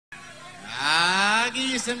I'll give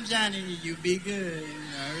you some Johnny. You be good.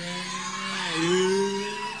 All right.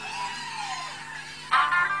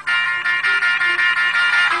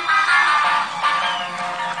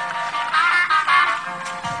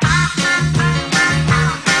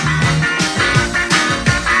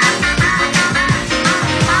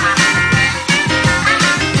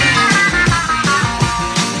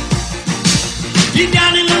 Deep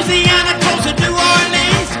down in Louisiana, close to New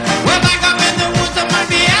Orleans, well back up in the woods among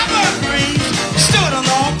the evergreens, stood a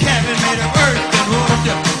log cabin made of earth and wood.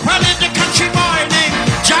 Well, lived a country boy named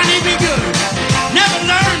Johnny B. Goode. Never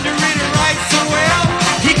learned to read and write so well.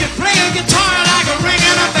 He could play a guitar like a ring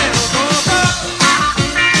and a bell. Go, go,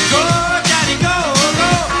 go, Johnny, go,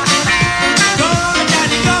 go, go,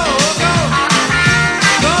 Johnny, go, go,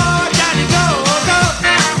 go, Johnny, go, go,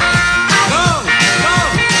 go, go,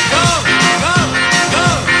 go, go.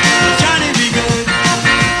 Johnny B. Goode.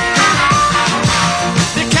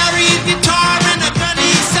 They carry his guitar in a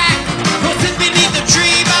gunny sack, go sit beneath the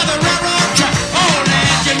tree by the railroad track. Oh,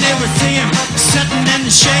 lad, you never see him sitting in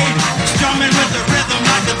the shade, strumming with the rhythm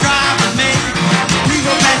like the driver made.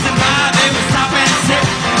 People passing by, they would stop and say,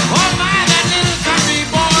 oh my, that little country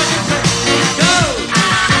boy can play. Go,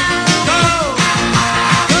 go, go,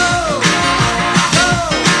 go, go,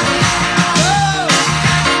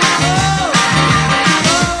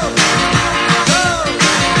 go.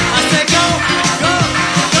 I said go, go,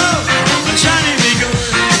 go, Johnny B. Goode.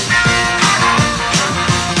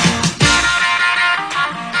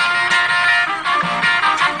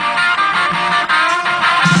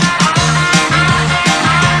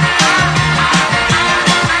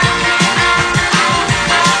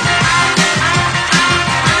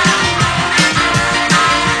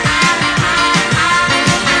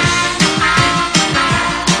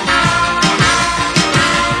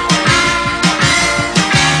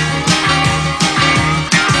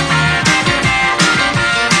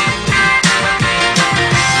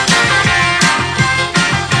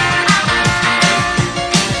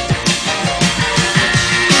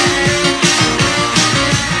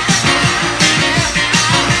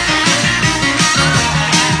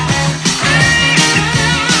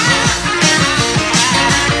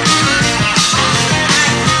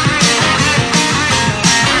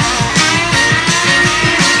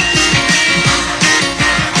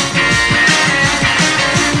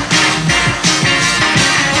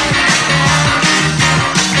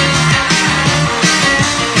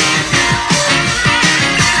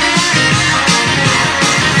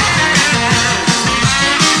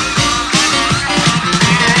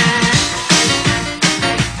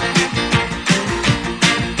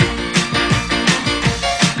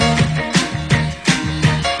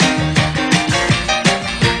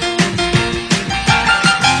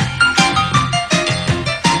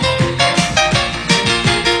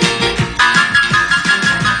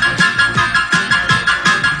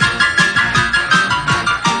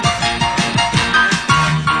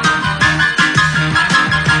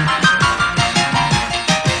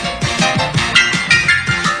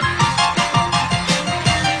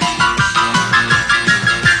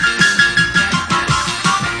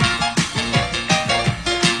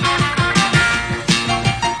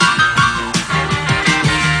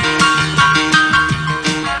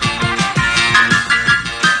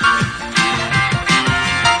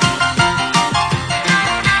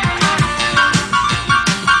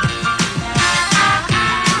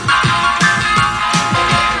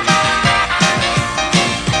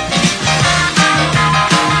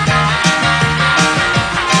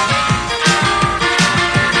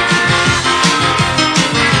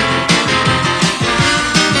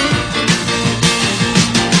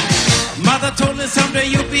 Mother told her someday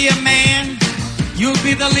you'll be a man, you'll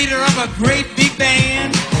be the leader of a great big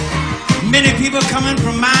band. Many people coming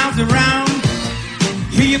from miles around,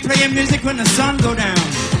 hear you playing music when the sun go down.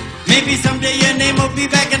 Maybe someday your name will be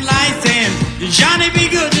back in life saying, Johnny B.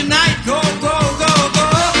 Goode tonight. Go, go, go, go,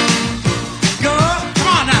 go. Come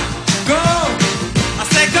on now, go. I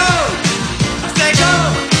say go. I say go.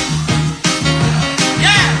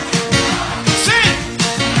 Yeah. Sing.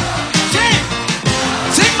 Sing.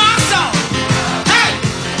 Sing my song. Hey.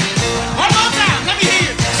 One more time. Let me hear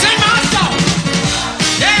you. Sing my song.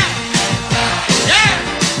 Yeah. Yeah.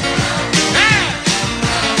 Yeah.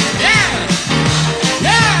 Yeah. Yeah.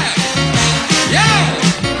 Yeah. Yeah.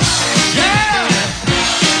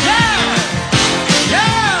 Yeah.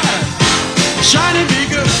 Yeah. Johnny B.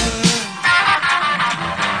 Goode.